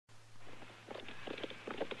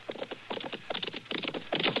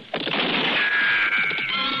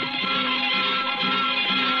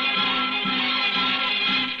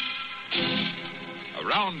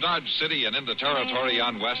Dodge City and into territory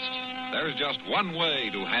on west, there's just one way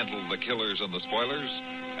to handle the killers and the spoilers,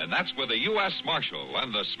 and that's with a U.S. Marshal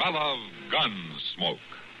and the smell of Gunsmoke.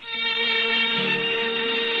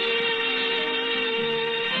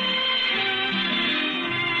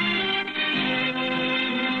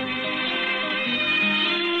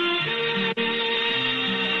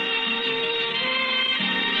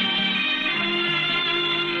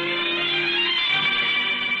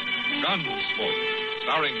 Gunsmoke,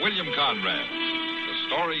 starring William Conrad, the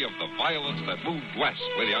story of the violence that moved west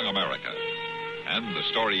with young America, and the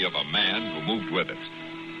story of a man who moved with it.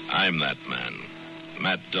 I'm that man,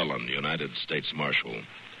 Matt Dillon, United States Marshal.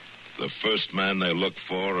 The first man they look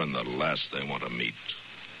for and the last they want to meet.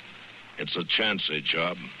 It's a chancy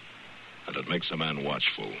job, and it makes a man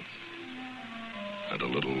watchful and a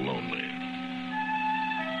little lonely.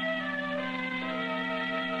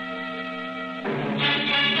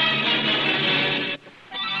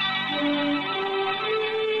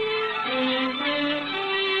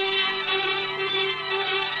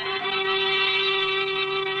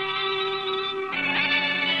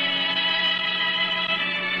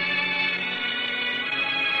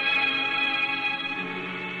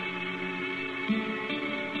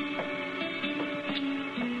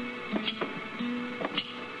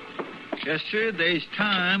 Chester, there's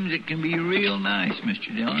times it can be real nice,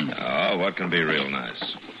 Mr. Dillon. Oh, what can be real nice?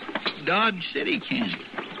 Dodge City can.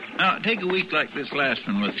 Now, take a week like this last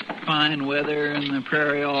one with fine weather and the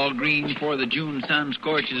prairie all green before the June sun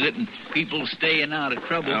scorches it and people staying out of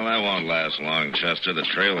trouble. Well, that won't last long, Chester. The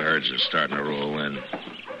trail herds are starting to roll in.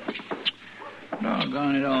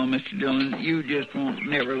 Doggone it all, Mr. Dillon. You just won't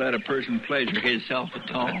never let a person pleasure himself at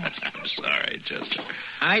all. I'm sorry, Chester.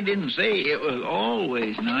 I didn't say it was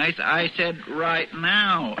always nice. I said right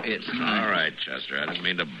now it's nice. All right, Chester. I didn't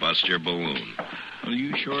mean to bust your balloon. Well,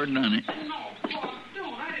 you sure done it. No,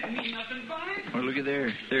 I didn't mean nothing by it. Well, look at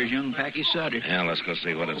there. There's young Packy Sutter. Yeah, let's go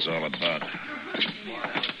see what it's all about.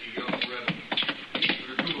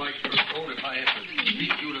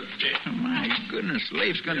 My goodness,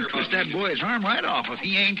 Leif's going to twist that boy's arm right off if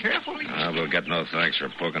he ain't careful. We'll get no thanks for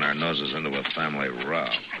poking our noses into a family row.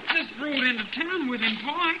 I just rode into town with him,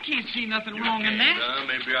 Pa. I can't see nothing wrong in that.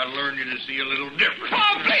 Maybe I'll learn you to see a little different.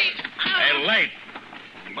 Pa, please! Hey, Leif!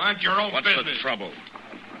 Mind your own What's business. the trouble?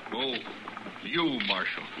 Oh, you,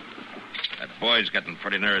 Marshal. That boy's getting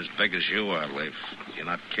pretty near as big as you are, Leif. If you're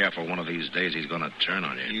not careful, one of these days he's going to turn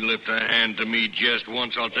on you. You lift a hand to me just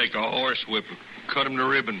once, I'll take a horsewhip and cut him to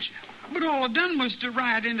ribbons. But all I done was to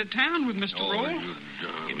ride into town with Mr.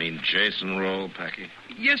 Roll. You mean Jason Roll, Packy?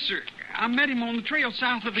 Yes, sir. I met him on the trail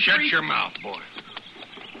south of the Shut creek. your mouth, boy.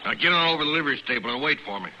 Now get on over to the livery stable and wait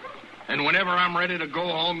for me. And whenever I'm ready to go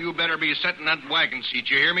home, you better be sitting in that wagon seat.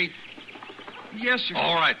 You hear me? Yes, sir.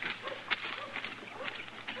 All right.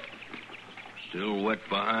 Still wet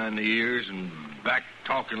behind the ears and back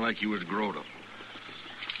talking like you was growed up.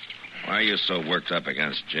 Why are you so worked up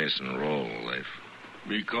against Jason Roll, Leif?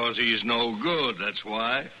 Because he's no good, that's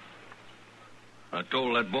why. I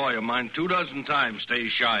told that boy of mine 24 times stay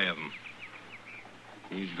shy of him.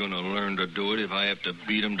 He's going to learn to do it if I have to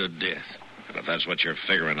beat him to death. And if that's what you're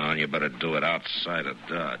figuring on, you better do it outside of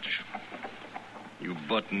Dodge. You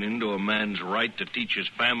button into a man's right to teach his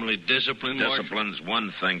family discipline, Discipline's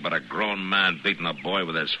one thing, but a grown man beating a boy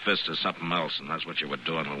with his fist is something else, and that's what you were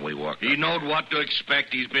doing when we walked He up. knowed what to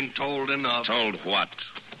expect. He's been told enough. Told what?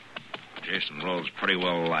 Jason Roll's pretty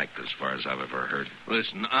well liked as far as I've ever heard.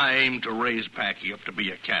 Listen, I aim to raise Packy up to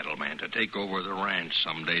be a cattleman, to take over the ranch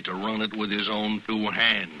someday, to run it with his own two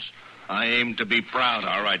hands. I aim to be proud.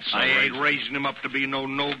 All right, so I ain't raising him up to be no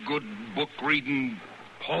good book-reading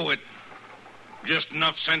poet. Just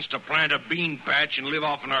enough sense to plant a bean patch and live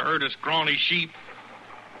off in a herd of scrawny sheep.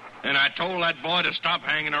 And I told that boy to stop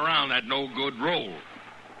hanging around that no-good Roll.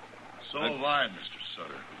 So have I, Mr.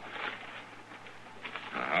 Sutter.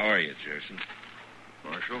 How are you, Jason?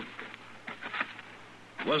 Marshal.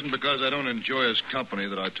 It wasn't because I don't enjoy his company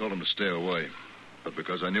that I told him to stay away, but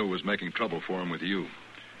because I knew it was making trouble for him with you.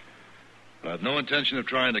 I had no intention of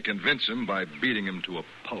trying to convince him by beating him to a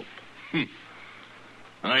pulp.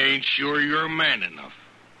 I ain't sure you're man enough.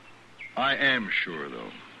 I am sure,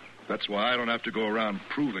 though. That's why I don't have to go around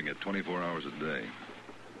proving it 24 hours a day.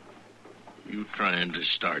 You trying to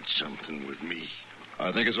start something with me?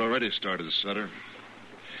 I think it's already started, Sutter.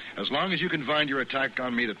 As long as you confined your attack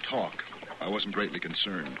on me to talk, I wasn't greatly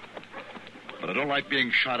concerned. But I don't like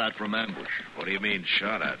being shot at from ambush. What do you mean,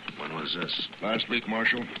 shot at? When was this? Last week,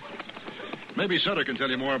 Marshal. Maybe Sutter can tell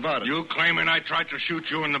you more about it. You claiming I tried to shoot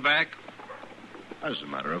you in the back? As a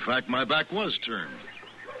matter of fact, my back was turned.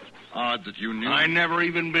 Odd that you knew. I never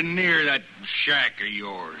even been near that shack of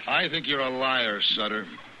yours. I think you're a liar, Sutter.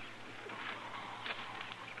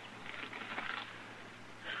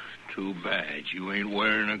 Too bad you ain't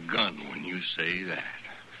wearing a gun when you say that.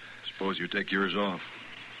 Suppose you take yours off.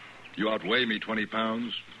 You outweigh me 20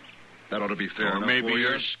 pounds. That ought to be fair Or enough maybe for you.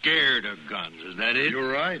 you're scared of guns. Is that it?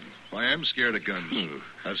 You're right. I am scared of guns.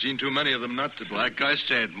 I've seen too many of them not to be. Like I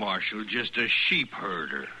said, Marshal, just a sheep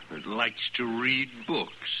herder that likes to read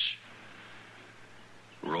books.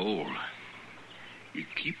 Roll. You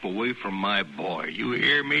keep away from my boy. You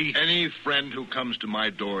hear me? Any friend who comes to my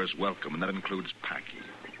door is welcome, and that includes Packy.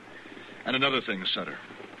 And another thing, Sutter.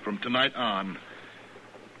 From tonight on,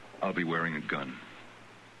 I'll be wearing a gun.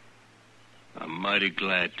 I'm mighty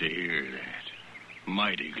glad to hear that.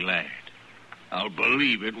 Mighty glad. I'll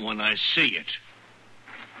believe it when I see it.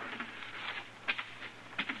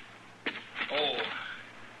 Oh,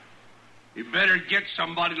 you better get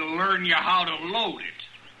somebody to learn you how to load it.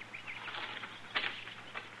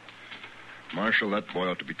 Marshal, that boy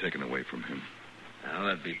ought to be taken away from him. Well,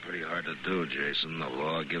 that'd be pretty hard to do, Jason. The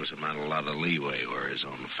law gives a man a lot of leeway where his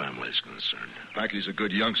own family's concerned. Packy's a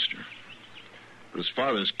good youngster. But his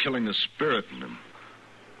father's killing the spirit in him.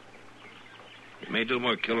 He may do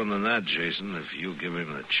more killing than that, Jason, if you give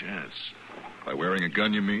him a chance. By wearing a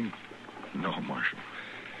gun, you mean? No, Marshal.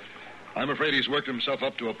 I'm afraid he's worked himself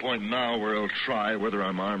up to a point now where he'll try, whether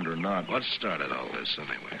I'm armed or not. What started all this,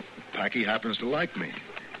 anyway? Packy happens to like me.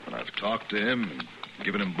 And I've talked to him and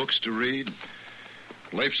given him books to read.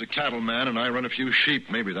 Leif's a cattleman, and I run a few sheep.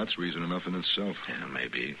 Maybe that's reason enough in itself. Yeah,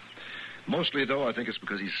 maybe. Mostly, though, I think it's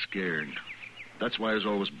because he's scared. That's why he's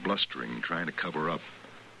always blustering, trying to cover up.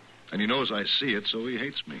 And he knows I see it, so he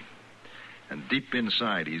hates me. And deep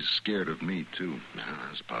inside, he's scared of me, too. No,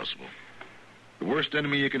 that's possible. The worst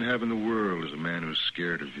enemy you can have in the world is a man who's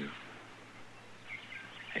scared of you.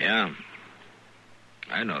 Yeah.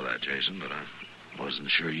 I know that, Jason, but I wasn't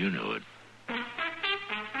sure you knew it.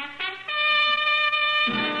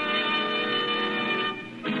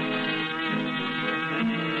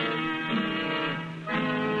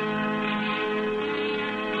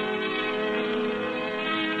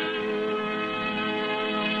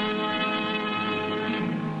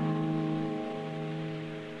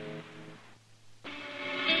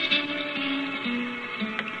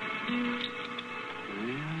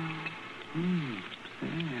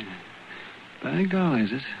 By golly,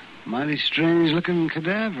 is it? Mighty strange-looking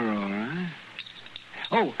cadaver, all right.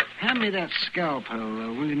 Oh, hand me that scalpel,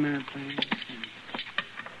 will you, man, please?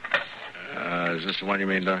 Is this the one you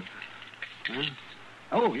mean, Doc? Huh?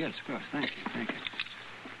 Oh, yes, of course. Thank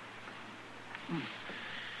you.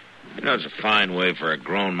 You know, it's a fine way for a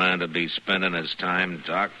grown man to be spending his time,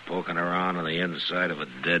 Doc, poking around on the inside of a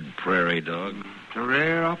dead prairie dog. It's a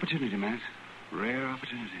rare opportunity, Matt. Rare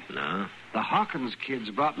opportunity. No? The Hawkins kids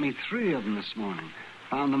brought me 3 of them this morning.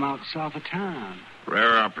 Found them out south of town.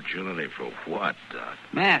 Rare opportunity for what, Doc?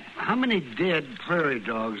 Matt, how many dead prairie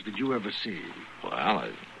dogs did you ever see?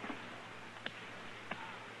 Well,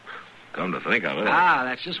 come to think of it. Ah,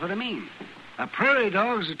 that's just what I mean. A prairie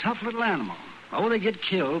dog's a tough little animal. Oh, they get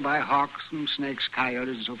killed by hawks and snakes,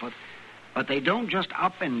 coyotes, and so forth. But they don't just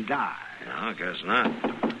up and die. No, I guess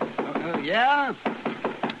not. Yeah?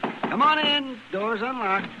 Come on in. Door's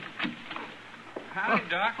unlocked. Howdy,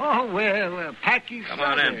 Doc. Oh, well, Packy's... Come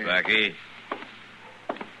on in, Becky.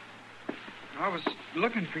 I was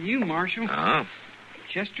looking for you, Marshal. Oh?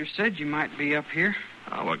 Chester said you might be up here.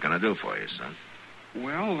 Oh, what can I do for you, son?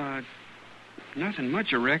 Well, nothing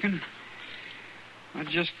much, I reckon. I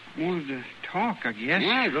just wanted to talk, I guess.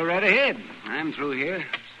 Yeah, go right ahead. I'm through here.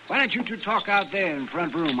 Why don't you 2 talk out there in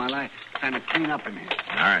front room while I kind of clean up in here?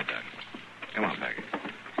 All right, Doc. Come on, Becky.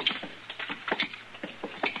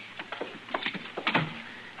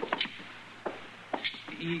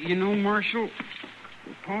 You know, Marshal,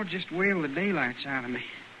 Pa just whaled the daylights out of me.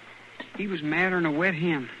 He was madder than a wet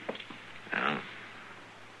hen. Yeah?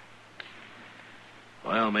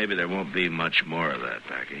 Well, maybe there won't be much more of that,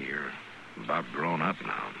 Becky. You're about grown up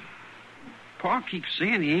now. Pa keeps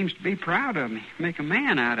saying he aims to be proud of me, make a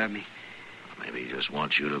man out of me. Maybe he just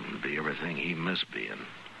wants you to be everything he missed being.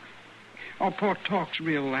 Oh, Pa talks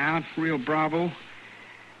real loud, real bravo.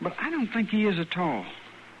 But I don't think he is at all.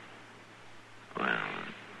 Well,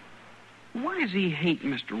 why does he hate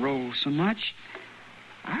Mr. Rolls so much?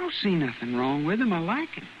 I don't see nothing wrong with him. I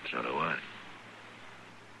like him. so do I.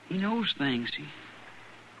 He knows things.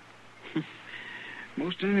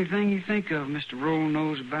 Most anything you think of, Mr. Roll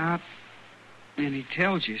knows about, and he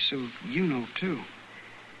tells you, so you know, too.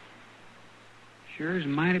 Sure is a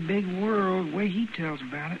mighty big world, the way he tells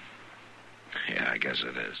about it. Yeah, I guess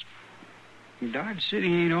it is. Dodge City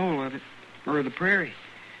ain't all of it. Or the prairie.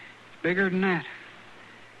 It's bigger than that.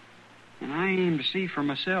 And I aim to see for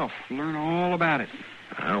myself, learn all about it.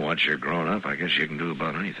 Well, once you're grown up, I guess you can do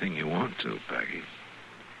about anything you want to, Packy.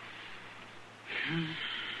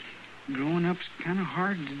 Growing up's kind of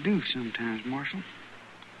hard to do sometimes, Marshal.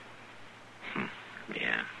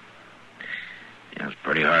 Yeah. Yeah, it's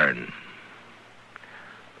pretty hard.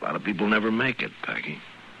 A lot of people never make it, Packy.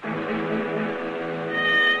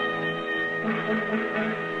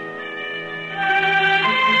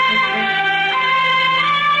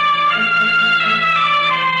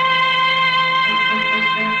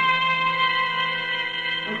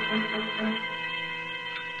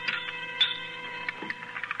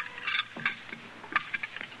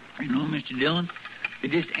 You know, Mr. Dillon,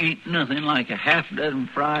 it just ain't nothing like a half dozen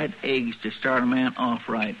fried eggs to start a man off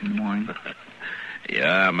right in the morning.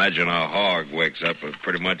 Yeah, I imagine a hog wakes up with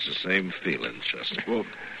pretty much the same feeling, Chester. Well,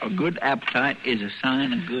 a good appetite is a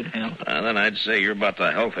sign of good health. Then I'd say you're about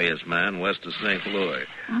the healthiest man west of St. Louis.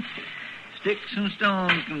 Sticks and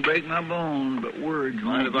stones can break my bones, but words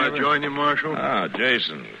Mind won't if I never... join you, Marshal? Oh,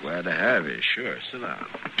 Jason, glad to have you. Sure, sit down.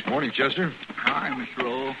 Morning, Chester. Hi, Mr.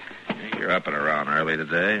 Roll. You're up and around early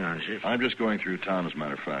today, aren't you? I'm just going through town, as a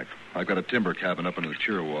matter of fact. I've got a timber cabin up in the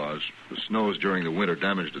Chiricahua. The snows during the winter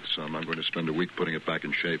damaged it some. I'm going to spend a week putting it back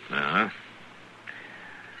in shape. Uh-huh.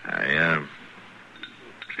 I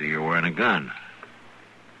see you're wearing a gun.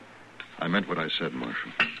 I meant what I said,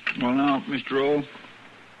 Marshal. Well, now, Mr. Roll,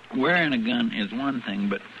 wearing a gun is one thing,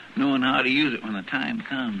 but knowing how to use it when the time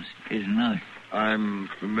comes is another. I'm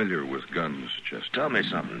familiar with guns, Chester. Tell me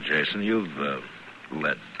something, Jason. You've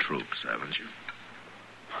led troops, haven't you?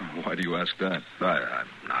 Why do you ask that? I'm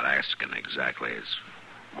not asking exactly. It's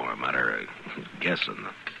more a matter of guessing.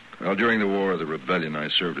 Well, during the War of the Rebellion, I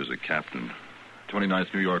served as a captain.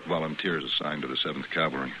 29th New York Volunteers assigned to the 7th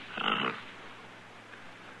Cavalry. Uh-huh.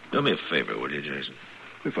 Do me a favor, will you, Jason?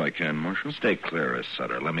 If I can, Marshal. Stay clear of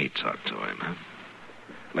Sutter. Let me talk to him, huh?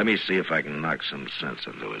 Let me see if I can knock some sense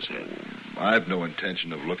into his head. I've no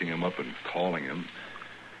intention of looking him up and calling him.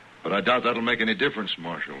 But I doubt that'll make any difference,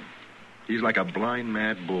 Marshal. He's like a blind,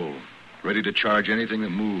 mad bull, ready to charge anything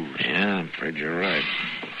that moves. Yeah, I'm afraid you're right.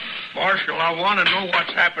 Marshal, I want to know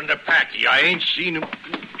what's happened to Packy. I ain't seen him.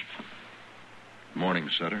 Morning,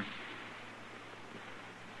 Sutter.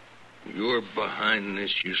 You're behind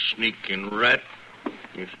this, you sneaking rat.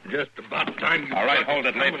 It's just about time you... All right, hold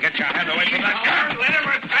it, Leif. Get your hand away from that gun. Let him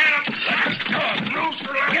stand. Let him go. Loose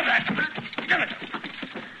or let... Give that. Give it.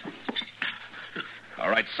 All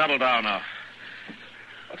right, settle down now.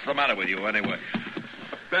 What's the matter with you, anyway?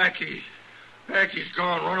 Packy's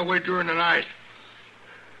gone. Run away during the night.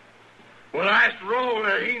 Well, ask Roll.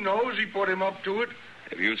 He knows. He put him up to it.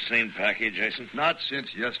 Have you seen Packy, Jason? Not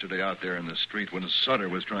since yesterday out there in the street when Sutter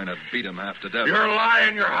was trying to beat him half to death. You're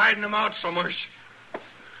lying. You're hiding him out somewhere.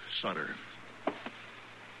 Sutter.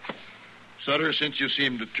 Sutter, since you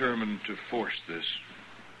seem determined to force this,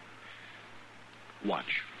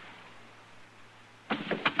 watch.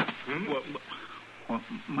 Well,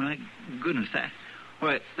 my goodness,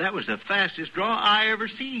 that was the fastest draw I ever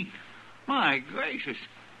seen. My gracious.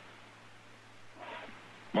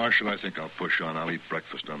 Marshal, I think I'll push on. I'll eat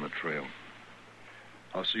breakfast on the trail.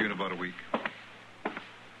 I'll see you in about a week.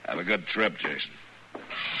 Have a good trip, Jason.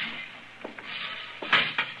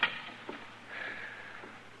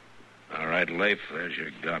 All right, Leif, there's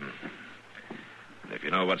your gun. And if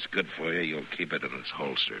you know what's good for you, you'll keep it in its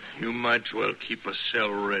holster. You might as well keep a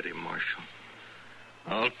cell ready, Marshal.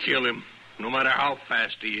 I'll kill him, no matter how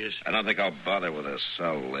fast he is. I don't think I'll bother with a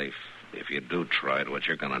cell, Leif. If you do try it, what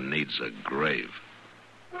you're going to need's a grave.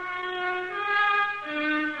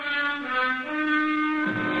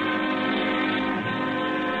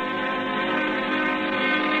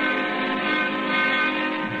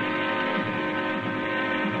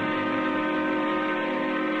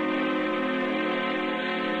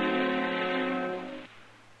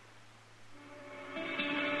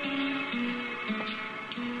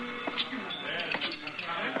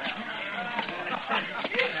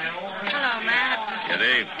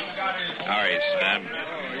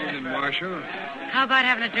 How about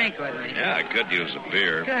having a drink with me? Yeah, I could use a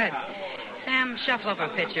beer. Good. Sam, shuffle up a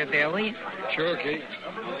pitcher of beer, will you? Sure, Kate.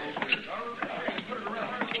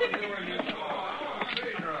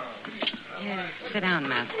 Here, sit down,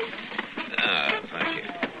 Matt. Thank you.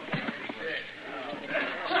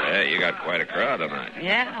 Say, you got quite a crowd tonight.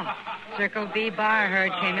 Yeah. Circle B bar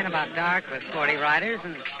herd came in about dark with 40 riders,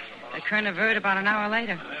 and the current vert about an hour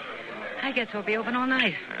later. I guess we'll be open all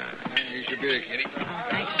night. Here's your beer, Kitty. Oh,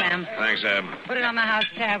 thanks, Sam. Thanks, Em. Put it on my house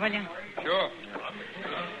tab, will you? Sure.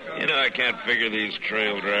 You know, I can't figure these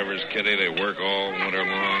trail drivers, Kitty. They work all winter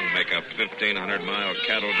long, make a 1,500-mile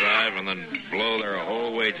cattle drive, and then blow their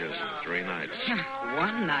whole wages in 3 nights.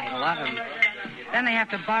 One night, a lot of them. Then they have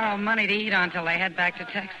to borrow money to eat on until they head back to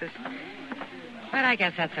Texas. But I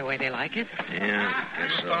guess that's the way they like it. Yeah, I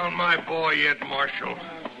guess so. Found my boy yet, Marshal?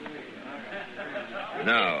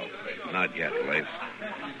 No, not yet, Leif.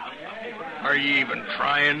 Are you even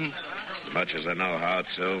trying? As much as I know how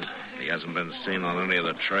to. He hasn't been seen on any of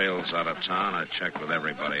the trails out of town. I checked with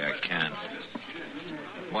everybody I can.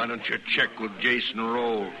 Why don't you check with Jason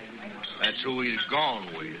Roll? That's who he's gone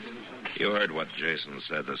with. You heard what Jason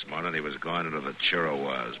said this morning. He was going into the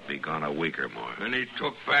Chiricahua. Be gone a week or more. And he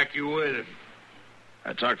took Packy with him.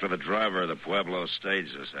 I talked to the driver of the Pueblo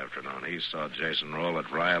stage this afternoon. He saw Jason Roll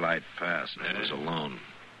at Rhyolite Pass, and he was alone.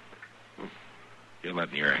 You're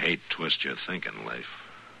letting your hate twist your thinking, Leif.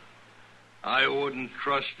 I wouldn't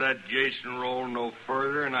trust that Jason Roll no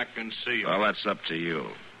further, and I can see him. Well, that's up to you.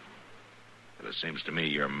 But it seems to me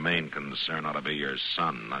your main concern ought to be your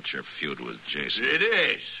son, not your feud with Jason. It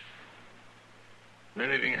is. If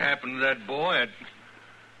anything happened to that boy,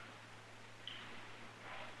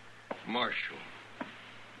 Marshal,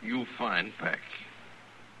 you find Packy.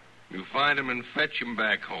 You find him and fetch him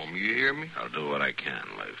back home. You hear me? I'll do what I can,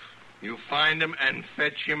 Leif. You find him and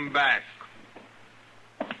fetch him back.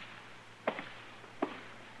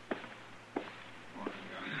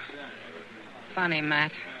 Funny,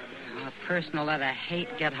 Matt. How a person will let a hate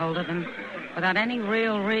get hold of him without any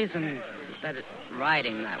real reason that it ride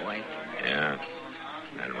him that way. Yeah,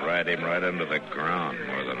 and ride him right into the ground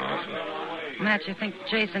more than often. Matt, you think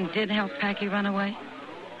Jason did help Packy run away?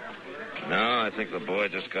 No, I think the boy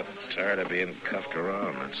just got tired of being cuffed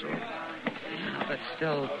around, that's all. Yeah, but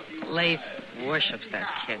still, Leif worships that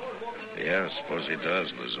kid. Yeah, I suppose he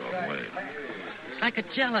does in his own way. It's like a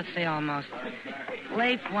jealousy almost.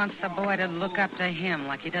 Leif wants the boy to look up to him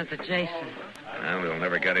like he does to Jason. Well, we'll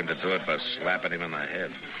never get him to do it by slapping him in the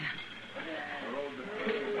head.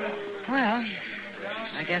 Well,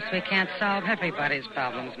 I guess we can't solve everybody's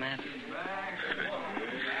problems, Matt.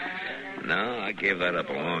 No, I gave that up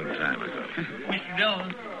a long time ago. Mr.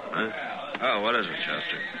 Dillon. Huh? Oh, what is it,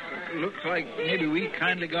 Chester? Looks like maybe we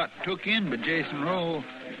kindly got took in by Jason Roll.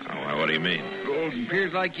 Oh, well, what do you mean? Well, it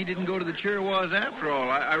appears like he didn't go to the Chiricahua after all.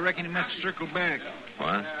 I reckon he must have circled back.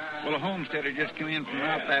 What? Well, a homesteader just came in from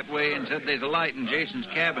out that way and said there's a light in Jason's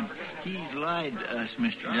cabin. He's lied to us,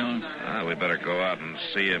 Mr. Dillon. Ah, we better go out and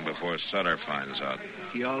see him before Sutter finds out.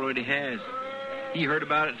 He already has. He heard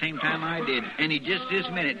about it the same time I did, and he just this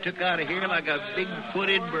minute took out of here like a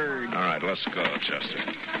big-footed bird. All right, let's go, Chester.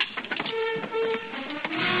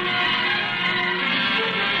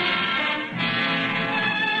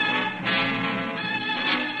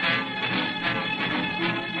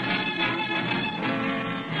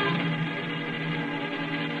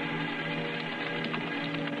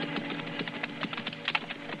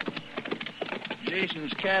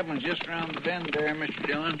 Jason's cabin's just around the bend there, Mr.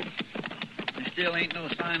 Dillon. There still ain't no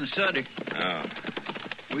sign of Sutter. Oh.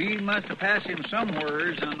 We must have passed him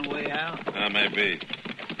somewheres on the way out. Maybe.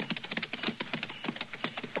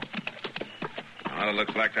 Well, it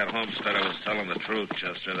looks like that homesteader was telling the truth,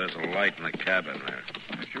 Chester. There's a light in the cabin there.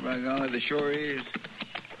 Mr. By golly, there sure is.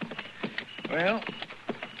 Well,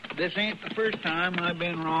 this ain't the first time I've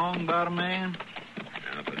been wrong about a man.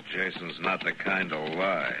 Yeah, but Jason's not the kind to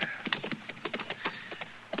lie.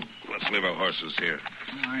 Let's leave our horses here.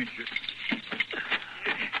 All right, sir.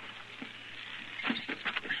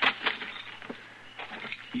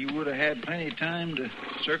 You would have had plenty of time to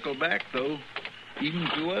circle back, though, even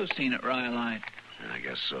if you was seen at Rhyolite. I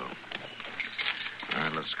guess so. All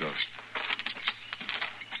right, let's go.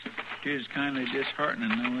 It is kind of disheartening,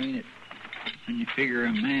 though, ain't it? When you figure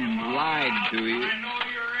a man lied to you. I know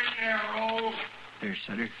you're in there, Roll. There's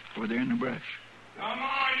Sutter, over there in the brush. Come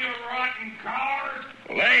on, you rotten coward.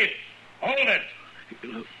 Leif! Hold it!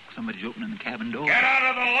 Look, somebody's opening the cabin door. Get out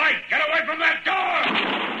of the light. Get away from that door.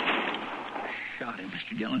 Shot him,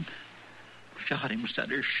 Mr. Dillon. Shot him,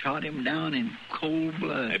 Sutter. Shot him down in cold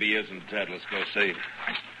blood. Maybe he isn't dead. Let's go see.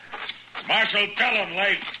 Marshal, tell him,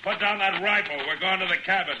 Leif. Put down that rifle. We're going to the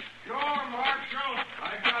cabin. Sure, Marshal.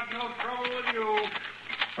 I got no trouble with you.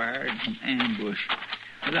 Fired from ambush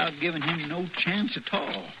without giving him no chance at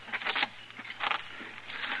all.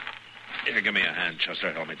 Here, give me a hand,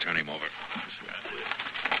 Chester. Help me turn him over.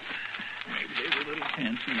 Maybe there's a little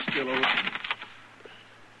chance he's still open.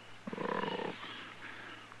 Oh,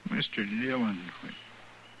 Mr. Dillon.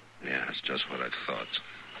 Yeah, it's just what I thought.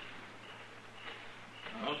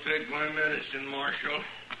 I'll take my medicine, Marshal.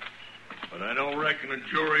 But I don't reckon a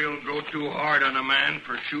jury will go too hard on a man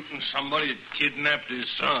for shooting somebody that kidnapped his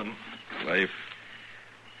son. Leif,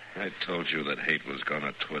 I told you that hate was going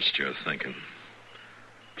to twist your thinking.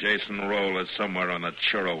 Jason Roll is somewhere on the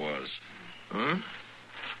Chirrawas. Huh?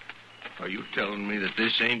 Are you telling me that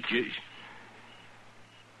this ain't Jason?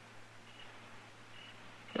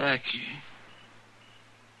 Blackie.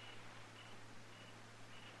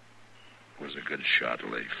 Was a good shot,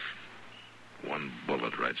 Leif. One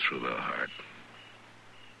bullet right through the heart.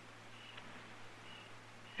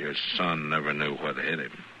 Your son never knew what hit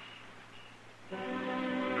him.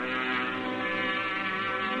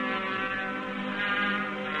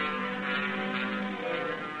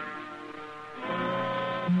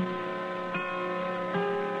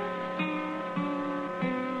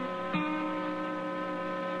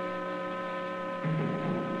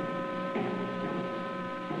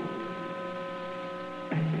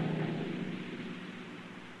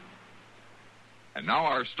 And now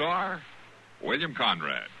our star, William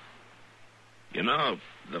Conrad. You know,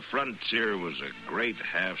 the frontier was a great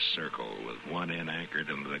half circle with one end anchored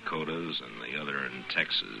in the Dakotas and the other in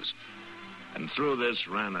Texas. And through this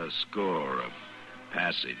ran a score of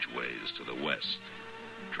passageways to the west.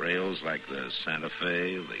 Trails like the Santa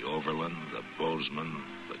Fe, the Overland, the Bozeman,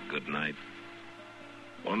 the Goodnight.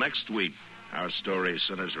 Well, next week, our story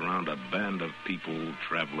centers around a band of people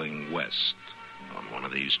traveling west on one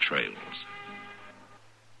of these trails.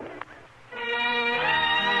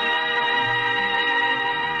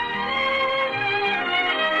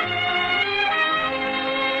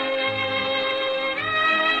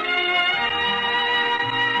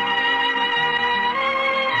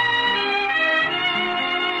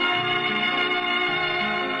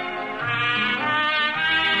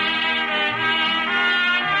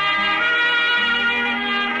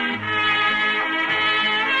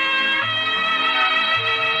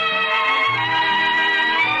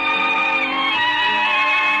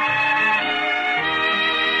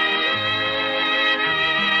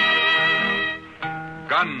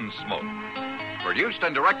 Gunsmoke. Produced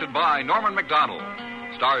and directed by Norman McDonald.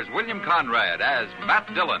 Stars William Conrad as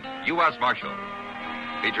Matt Dillon, U.S. Marshal.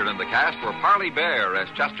 Featured in the cast were Parley Bear as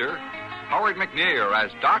Chester, Howard McNear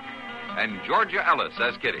as Doc, and Georgia Ellis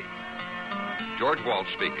as Kitty. George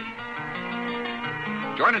Walsh speaking.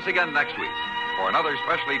 Join us again next week for another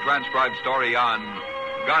specially transcribed story on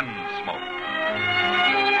Gunsmoke.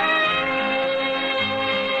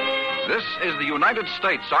 This is the United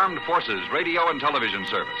States Armed Forces Radio and Television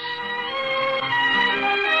Service.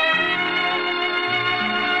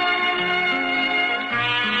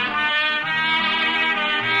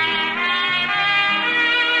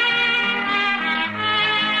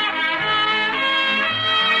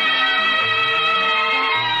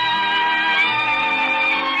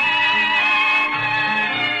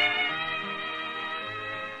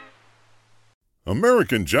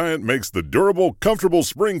 American Giant makes the durable, comfortable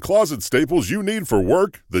spring closet staples you need for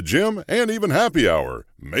work, the gym, and even happy hour.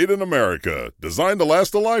 Made in America, designed to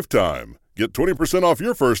last a lifetime. Get 20% off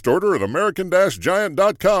your first order at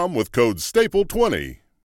American-Giant.com with code STAPLE20.